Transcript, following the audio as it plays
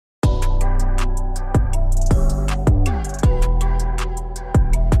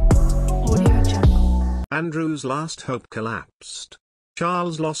Andrew's last hope collapsed.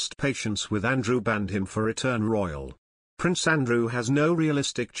 Charles lost patience with Andrew, banned him for return royal. Prince Andrew has no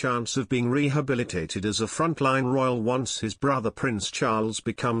realistic chance of being rehabilitated as a frontline royal once his brother Prince Charles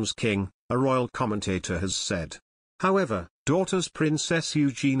becomes king, a royal commentator has said. However, daughters Princess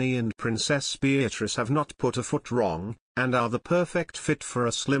Eugenie and Princess Beatrice have not put a foot wrong, and are the perfect fit for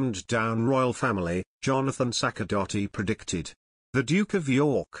a slimmed-down royal family, Jonathan Saccardotti predicted. The Duke of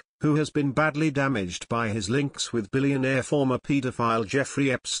York, who has been badly damaged by his links with billionaire former paedophile Jeffrey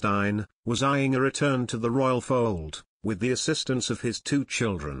Epstein, was eyeing a return to the royal fold, with the assistance of his 2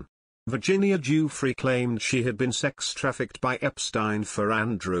 children. Virginia Giuffre claimed she had been sex-trafficked by Epstein for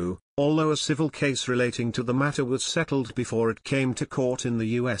Andrew, although a civil case relating to the matter was settled before it came to court in the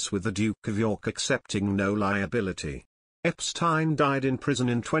US, with the Duke of York accepting no liability. Epstein died in prison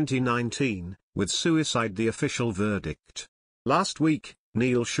in 2019, with suicide the official verdict. Last week,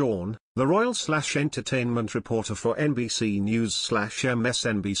 Neil Sean, the royal/entertainment reporter for NBC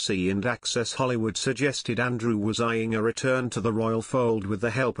News/MSNBC and Access Hollywood, suggested Andrew was eyeing a return to the royal fold with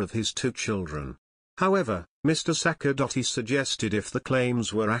the help of his 2 children. However, Mr. Saccardotti suggested if the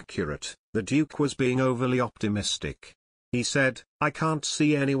claims were accurate, the Duke was being overly optimistic. He said, "I can't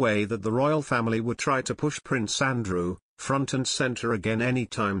see any way that the royal family would try to push Prince Andrew front and center again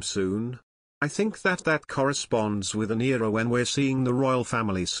anytime soon. I think that corresponds with an era when we're seeing the royal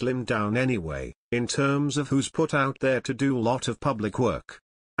family slim down anyway, in terms of who's put out there to do a lot of public work.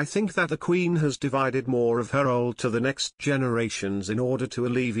 I think that the Queen has divided more of her role to the next generations in order to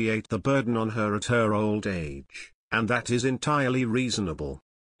alleviate the burden on her at her old age, and that is entirely reasonable.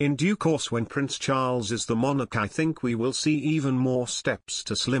 In due course, when Prince Charles is the monarch, I think we will see even more steps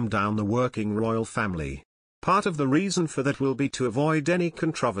to slim down the working royal family. Part of the reason for that will be to avoid any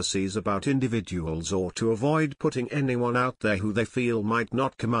controversies about individuals, or to avoid putting anyone out there who they feel might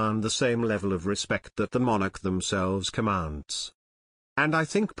not command the same level of respect that the monarch themselves commands. And I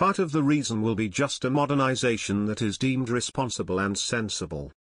think part of the reason will be just a modernization that is deemed responsible and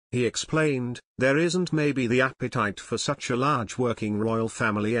sensible." He explained, "There isn't maybe the appetite for such a large working royal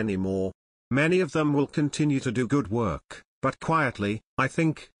family anymore. Many of them will continue to do good work, but quietly, I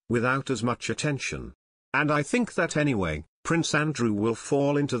think, without as much attention. And I think that anyway, Prince Andrew will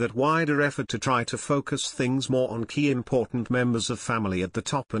fall into that wider effort to try to focus things more on key important members of family at the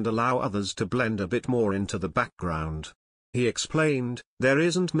top and allow others to blend a bit more into the background." He explained, "There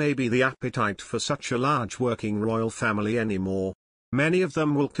isn't maybe the appetite for such a large working royal family anymore. Many of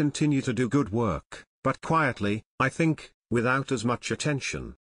them will continue to do good work, but quietly, I think, without as much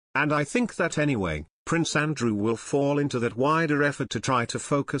attention. And I think that anyway, Prince Andrew will fall into that wider effort to try to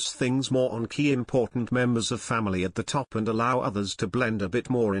focus things more on key important members of family at the top and allow others to blend a bit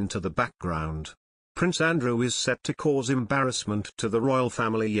more into the background. Prince Andrew is set to cause embarrassment to the royal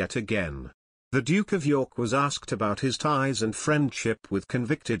family yet again." The Duke of York was asked about his ties and friendship with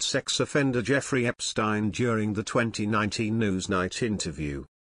convicted sex offender Jeffrey Epstein during the 2019 Newsnight interview.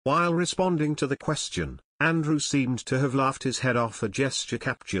 While responding to the question, Andrew seemed to have laughed his head off, a gesture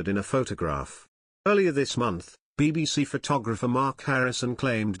captured in a photograph. Earlier this month, BBC photographer Mark Harrison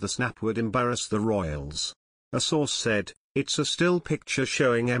claimed the snap would embarrass the royals. A source said, "It's a still picture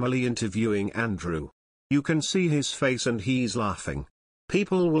showing Emily interviewing Andrew. You can see his face and he's laughing.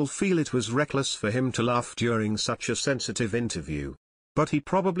 People will feel it was reckless for him to laugh during such a sensitive interview. But he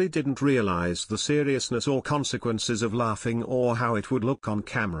probably didn't realize the seriousness or consequences of laughing or how it would look on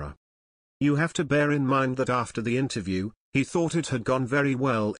camera. You have to bear in mind that after the interview, he thought it had gone very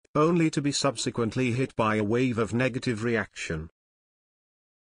well, only to be subsequently hit by a wave of negative reaction.